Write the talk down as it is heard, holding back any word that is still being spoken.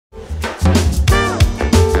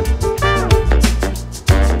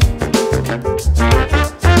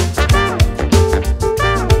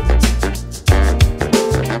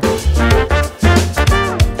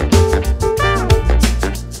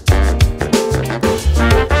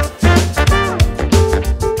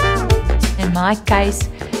my case,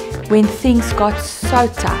 when things got so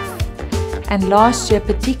tough, and last year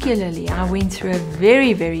particularly, I went through a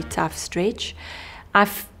very, very tough stretch. I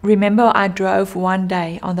remember I drove one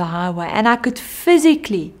day on the highway and I could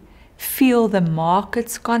physically feel the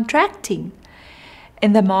markets contracting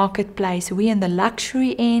in the marketplace. We in the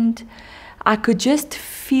luxury end, I could just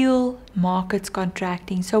feel markets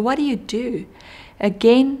contracting. So what do?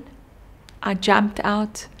 Again, I jumped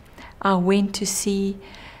out. I went to see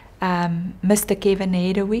Mr. Kevin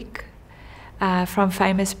Hedderwick from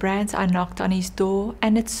Famous Brands. I knocked on his door,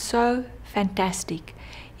 and it's so fantastic.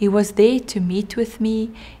 He was there to meet with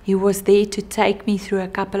me. He was there to take me through a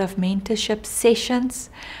couple of mentorship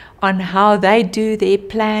sessions on how they do their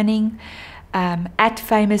planning at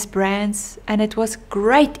Famous Brands, and it was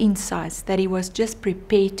great insights that he was just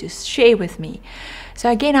prepared to share with me.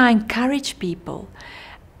 So again, I encourage people.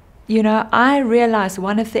 You know, I realized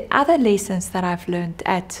one of the other lessons that I've learned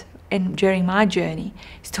during my journey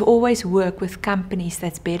is to always work with companies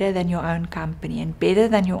that's better than your own company and better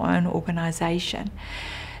than your own organization.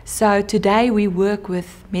 So today we work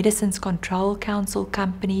with Medicines Control Council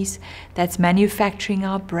companies that's manufacturing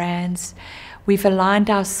our brands. We've aligned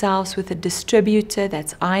ourselves with a distributor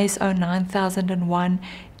that's ISO 9001,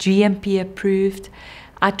 GMP approved.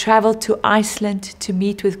 I traveled to Iceland to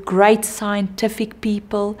meet with great scientific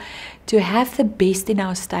people to have the best in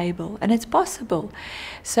our stable, and it's possible.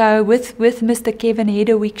 So with Mr. Kevin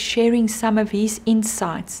Hedderwick sharing some of his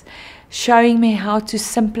insights, showing me how to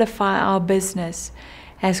simplify our business,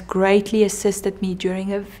 has greatly assisted me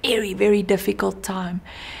during a very, very difficult time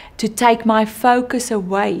to take my focus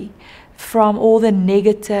away from all the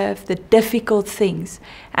negative, the difficult things,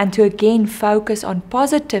 and to again focus on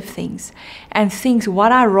positive things and things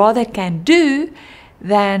what I rather can do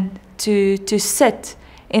than to sit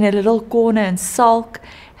in a little corner and sulk,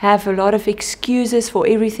 have a lot of excuses for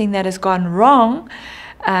everything that has gone wrong,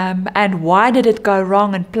 and why did it go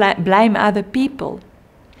wrong, and blame other people.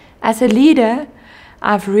 As a leader,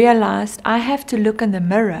 I've realized I have to look in the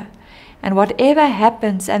mirror, and whatever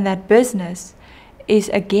happens in that business is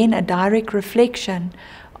again a direct reflection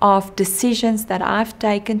of decisions that I've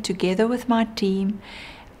taken together with my team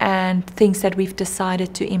and things that we've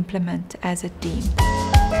decided to implement as a team.